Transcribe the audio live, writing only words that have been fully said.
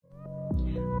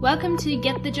Welcome to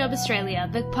Get the Job Australia,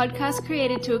 the podcast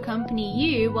created to accompany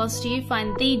you whilst you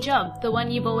find the job, the one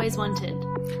you've always wanted.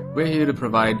 We're here to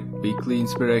provide weekly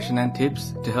inspiration and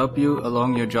tips to help you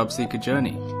along your job seeker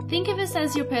journey. Think of us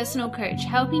as your personal coach,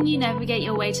 helping you navigate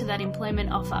your way to that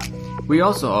employment offer. We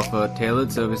also offer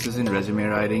tailored services in resume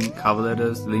writing, cover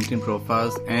letters, LinkedIn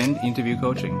profiles, and interview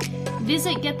coaching.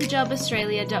 Visit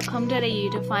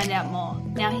getthejobaustralia.com.au to find out more.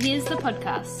 Now here's the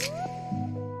podcast.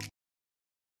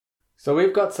 So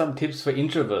we've got some tips for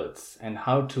introverts and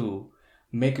how to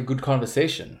make a good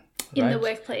conversation. In right? the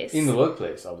workplace. In the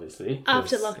workplace, obviously.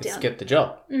 After lockdown. It's get the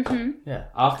job. Mm-hmm. Yeah,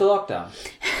 after lockdown.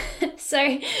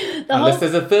 Unless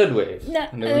there's a third wave. No,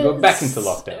 and then we go back into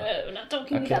lockdown. We're not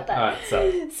talking about that. All right,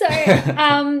 so.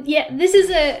 This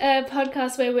is a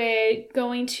podcast where we're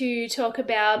going to talk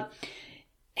about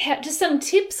just some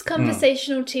tips,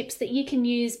 conversational tips that you can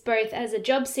use both as a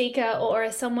job seeker or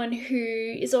as someone who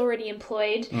is already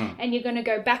employed and you're going to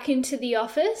go back into the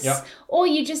office, or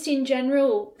you just in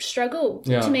general struggle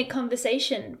to make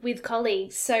conversation with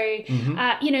colleagues. So,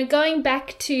 going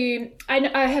back to,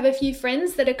 I have a few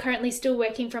friends that are currently still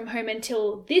working from home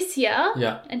until this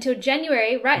year, until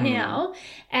January right now,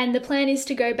 and the plan is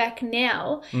to go back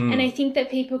now. And I think that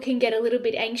people can get a little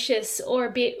bit anxious or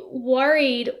a bit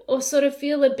worried or sort of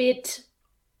feel a bit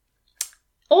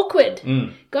awkward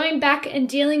going back and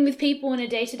dealing with people on a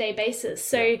day-to-day basis.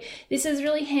 So this is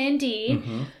really handy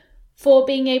for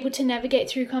being able to navigate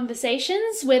through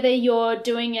conversations, whether you're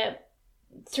doing it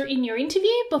through in your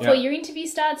interview before your interview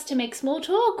starts to make small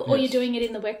talk, or you're doing it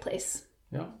in the workplace.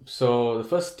 Yeah. So the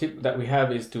first tip that we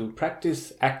have is to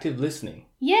practice active listening.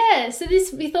 Yeah, so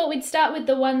we thought we'd start with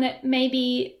the one that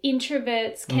maybe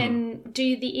introverts can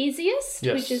do the easiest,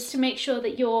 which is to make sure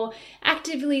that you're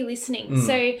actively listening.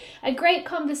 So a great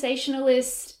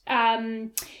conversationalist,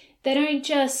 they don't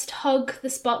just hog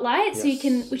the spotlight, so you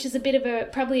can, which is a bit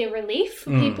of probably a relief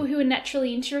for people who are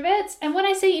naturally introverts. And when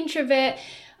I say introvert,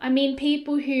 I mean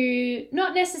people who,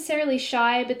 not necessarily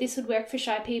shy, but this would work for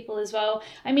shy people as well.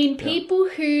 I mean people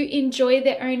who enjoy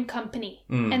their own company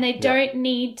and they don't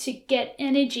need to get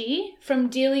energy from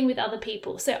dealing with other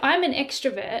people. So I'm an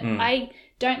extrovert. I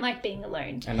don't like being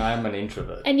alone. And I'm an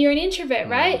introvert. And you're an introvert,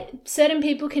 right? Certain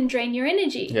people can drain your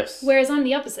energy. Yes. Whereas I'm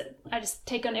the opposite. I just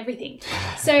take on everything.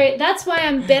 So that's why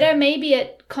I'm better maybe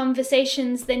at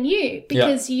conversations than you,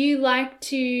 because you like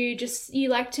to get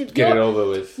it over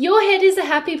with. Your head is a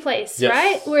happy place,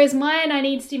 right? Whereas mine, I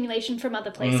need stimulation from other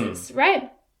places,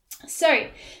 right? So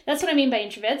that's what I mean by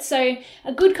introverts. So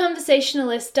a good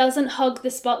conversationalist doesn't hog the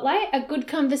spotlight. A good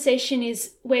conversation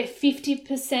is where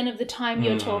 50% of the time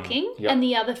you're talking and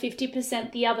the other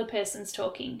 50% the other person's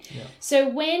talking. So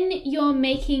when you're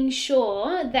making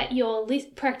sure that you're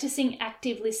practicing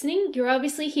active listening, you're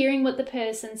obviously hearing what the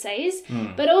person says,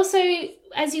 but also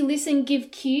as you listen,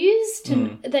 give cues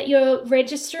to that you're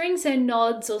registering, so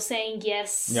nods or saying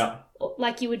yes.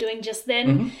 Like you were doing just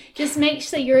then. Just make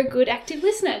sure you're a good active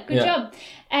listener. Good job.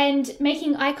 And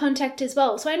making eye contact as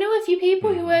well. So I know a few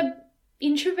people who are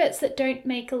introverts that don't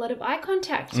make a lot of eye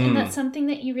contact, and that's something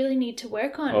that you really need to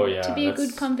work on to be a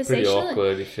good conversationalist. Pretty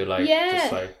awkward if you're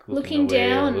just like looking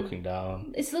down.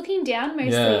 It's looking down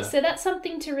mostly. So that's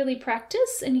something to really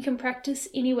practice, and you can practice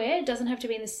anywhere. It doesn't have to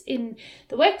be in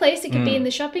the workplace. It can be in the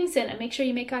shopping centre. Make sure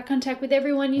you make eye contact with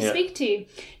everyone you speak to.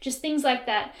 Just things like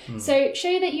that. So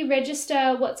show that you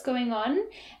register what's going on,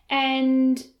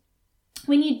 and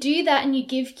when you do that and you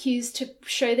give cues to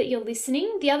show that you're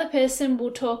listening, the other person will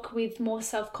talk with more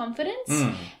self-confidence.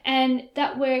 And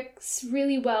that works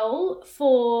really well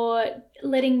for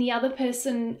letting the other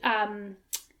person,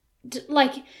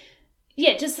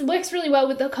 just works really well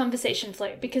with the conversation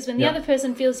flow. Because when the other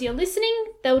person feels you're listening,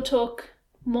 they'll talk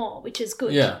more, which is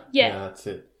good. Yeah, that's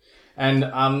it. And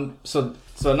so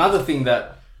another thing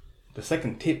the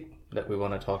second tip that we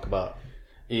want to talk about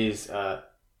is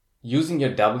using your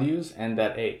W's and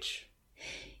that H.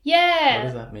 Yeah. What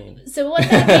does that mean? So what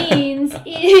that means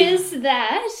is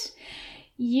that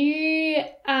you,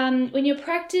 when you're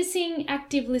practicing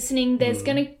active listening,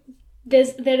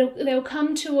 there'll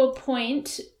come to a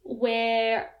point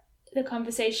where the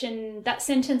conversation, that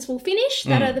sentence will finish.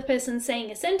 That other person's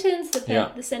saying a sentence,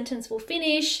 the sentence will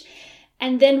finish.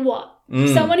 And then what?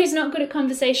 Someone who's not good at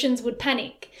conversations would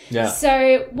panic. Yeah.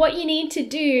 So what you need to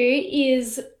do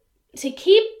is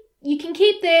you can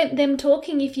keep them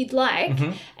talking if you'd like,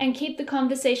 and keep the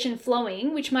conversation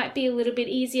flowing, which might be a little bit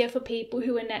easier for people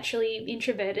who are naturally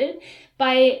introverted,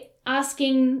 by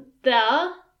asking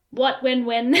the what, when,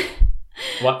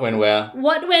 what, when, where,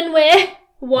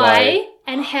 why,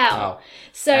 and how.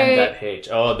 So and that H.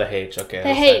 Oh, the H. Okay. The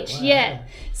H,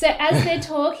 So as they're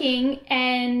talking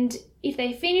and if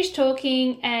they finish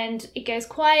talking and it goes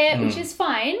quiet, which is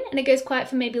fine, and it goes quiet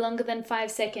for maybe longer than 5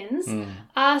 seconds,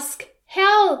 ask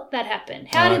how that happened.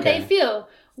 How did they feel?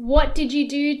 What did you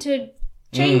do to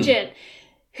change it?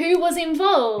 Who was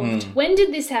involved? When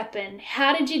did this happen?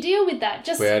 How did you deal with that?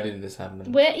 Where did this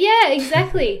happen? Yeah,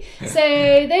 exactly.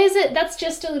 So that's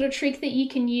just a little trick that you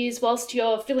can use whilst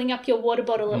you're filling up your water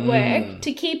bottle at work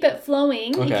to keep it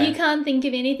flowing. Okay. If you can't think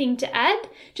of anything to add,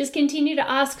 just continue to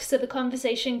ask so the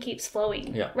conversation keeps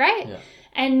flowing. Yeah. Right? Yeah.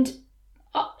 And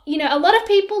a lot of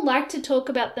people like to talk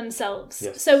about themselves.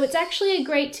 Yes. So it's actually a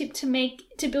great tip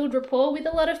to build rapport with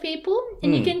a lot of people.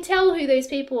 And you can tell who those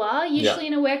people are, usually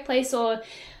in a workplace or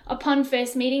upon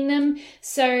first meeting them.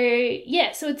 So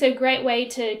it's a great way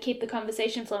to keep the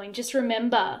conversation flowing. Just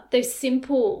remember those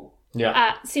simple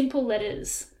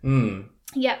letters.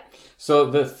 Yeah. So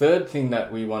the third thing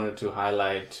that we wanted to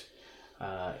highlight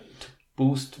to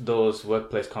boost those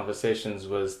workplace conversations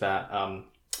was that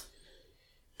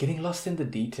getting lost in the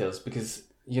details, because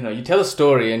you tell a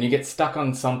story and you get stuck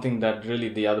on something that really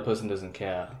the other person doesn't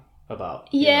care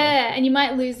about. And you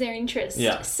might lose their interest.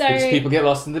 Yeah, so because people get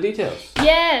lost in the details.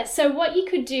 Yeah, so what you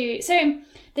could do... So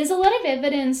there's a lot of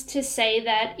evidence to say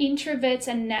that introverts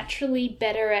are naturally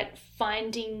better at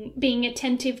being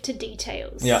attentive to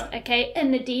details. Yeah. Okay?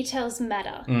 And the details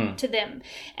matter to them.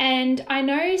 And I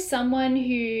know someone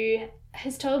who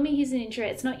has told me he's an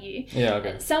introvert. It's not you. Yeah,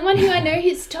 okay. Someone who I know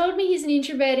has told me he's an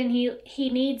introvert, and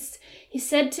he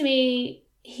said to me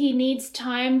he needs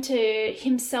time to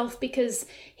himself because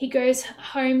he goes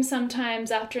home sometimes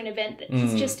after an event that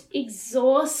he's just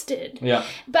exhausted. Yeah.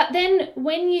 But then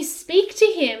when you speak to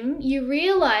him, you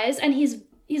realize, and he's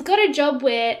got a job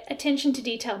where attention to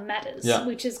detail matters,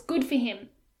 which is good for him.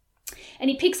 And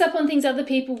he picks up on things other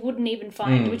people wouldn't even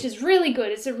find, which is really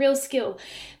good. It's a real skill.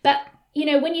 But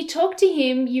when you talk to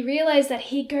him, you realize that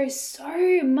he goes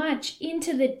so much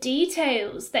into the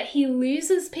details that he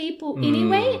loses people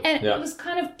anyway. And it was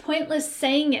kind of pointless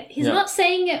saying it. He's not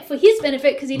saying it for his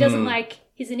benefit because he doesn't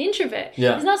he's an introvert.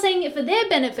 Yeah. He's not saying it for their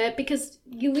benefit because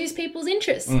you lose people's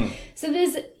interest. So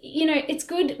there's, it's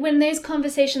good when those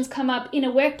conversations come up in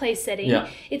a workplace setting. Yeah.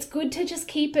 It's good to just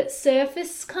keep it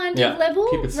surface kind of level.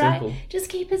 Keep it right? simple. Just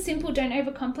keep it simple. Don't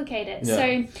overcomplicate it. Yeah.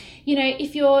 So,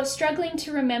 if you're struggling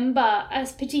to remember a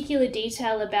particular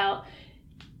detail about,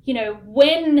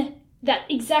 when that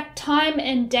exact time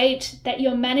and date that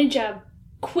your manager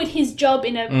quit his job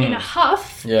in a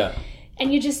huff. Yeah.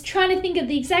 And you're just trying to think of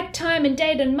the exact time and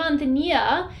date and month and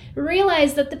year,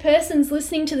 realize that the person's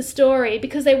listening to the story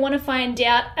because they want to find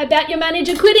out about your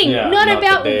manager quitting, not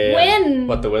about when.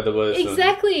 What the weather was.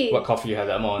 Exactly. What coffee you had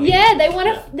that morning. Yeah,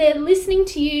 they're listening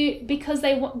to you because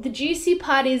they want, the juicy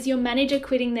part is your manager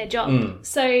quitting their job.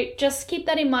 So just keep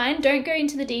that in mind. Don't go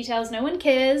into the details. No one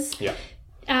cares. Yeah.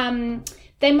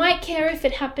 They might care if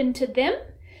it happened to them,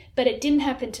 but it didn't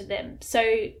happen to them. So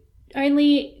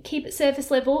only keep it surface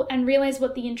level and realize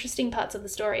what the interesting parts of the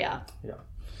story are. Yeah.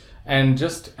 And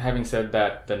just having said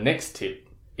that, the next tip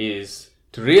is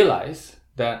to realize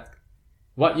that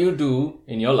what you do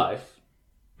in your life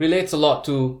relates a lot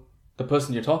to the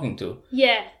person you're talking to.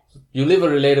 Yeah. You live a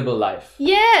relatable life.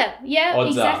 Yeah,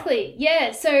 Odds exactly.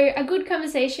 Yeah, so a good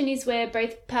conversation is where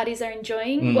both parties are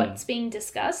enjoying what's being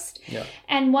discussed,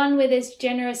 and one where there's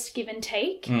generous give and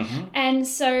take. And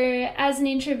so as an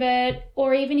introvert,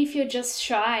 or even if you're just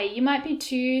shy, you might be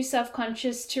too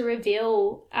self-conscious to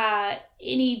reveal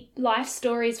any life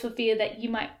stories for fear that you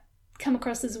might come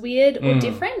across as weird or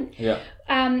different. Yeah.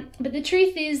 But the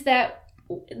truth is that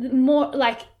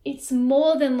it's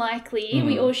more than likely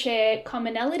we all share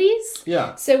commonalities.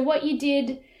 Yeah. So what you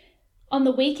did on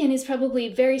the weekend is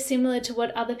probably very similar to what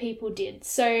other people did.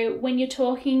 So when you're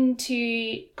talking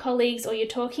to colleagues or you're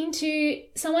talking to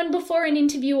someone before an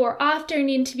interview or after an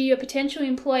interview, a potential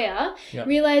employer,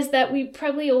 realize that we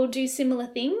probably all do similar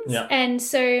things. Yeah. And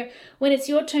so when it's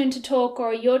your turn to talk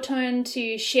or your turn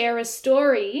to share a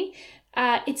story,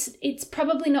 it's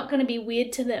probably not going to be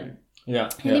weird to them.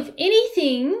 Yeah. And if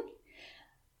anything,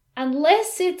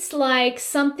 unless it's like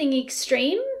something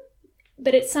extreme,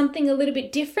 but it's something a little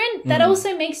bit different, that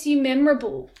also makes you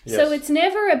memorable. Yes. So it's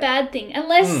never a bad thing.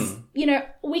 Unless,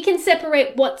 we can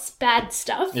separate what's bad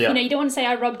stuff. Yeah. You don't want to say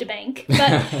I robbed a bank.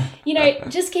 But,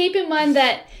 just keep in mind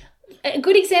that a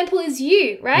good example is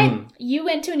you, right? You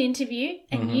went to an interview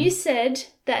and you said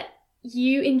that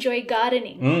you enjoy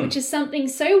gardening, which is something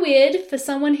so weird for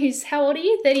someone who's, how old are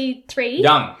you? 33?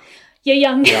 Young. You're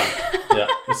young. Yeah.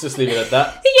 Let's just leave it at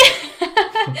that.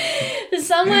 For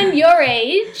someone your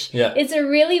age, Yeah. it's a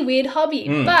really weird hobby.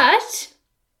 But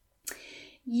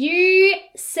You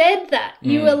said that.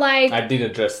 You were like... I did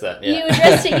address that, yeah. You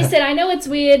addressed it. You said, I know it's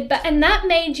weird, and that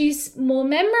made you more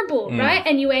memorable, right?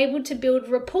 And you were able to build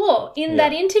rapport in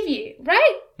that interview,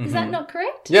 right? Is that not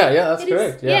correct? Yeah, that's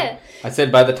correct. Yeah. I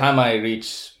said by the time I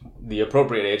reach the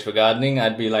appropriate age for gardening,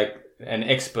 I'd be like an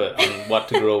expert on what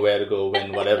to grow, where to go,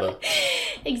 when, whatever.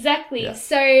 Exactly. Yeah.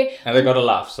 So... And they got a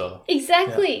laugh, so...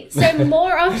 Exactly. Yeah. So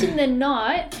more often than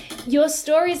not, your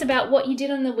stories about what you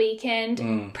did on the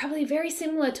weekend, probably very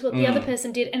similar to what the other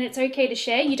person did, and it's okay to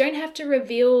share. You don't have to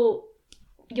reveal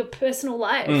your personal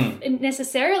life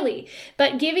necessarily,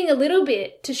 but giving a little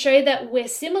bit to show that we're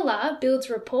similar builds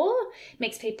rapport,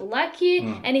 makes people like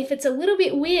you, and if it's a little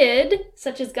bit weird,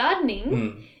 such as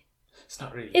gardening...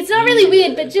 It's not really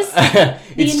weird, but just the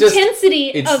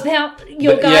intensity of how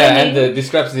you're gardening. Yeah, and the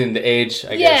discrepancy in the age,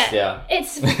 I guess. Yeah.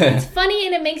 It's funny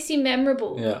and it makes you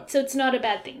memorable. Yeah. So it's not a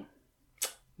bad thing.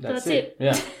 That's it.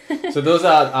 Yeah. So those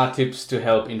are our tips to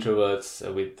help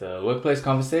introverts with workplace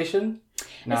conversation.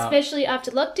 Now, especially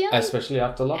after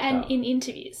lockdown. And in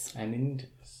interviews.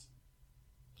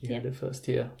 You heard it first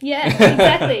here. Yeah,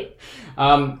 exactly.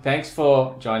 Thanks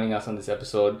for joining us on this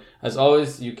episode. As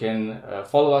always, you can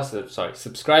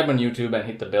subscribe on YouTube and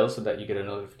hit the bell so that you get a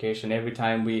notification every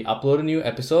time we upload a new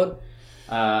episode.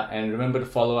 And remember to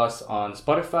follow us on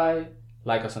Spotify,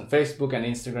 like us on Facebook and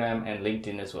Instagram and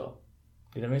LinkedIn as well.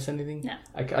 Did I miss anything? No.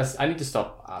 I need to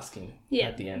stop asking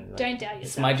at the end. Don't doubt yourself.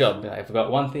 It's my job. I forgot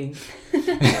one thing.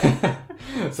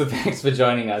 So thanks for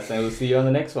joining us and we'll see you on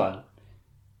the next one.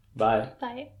 Bye.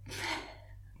 Bye.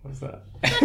 What's that?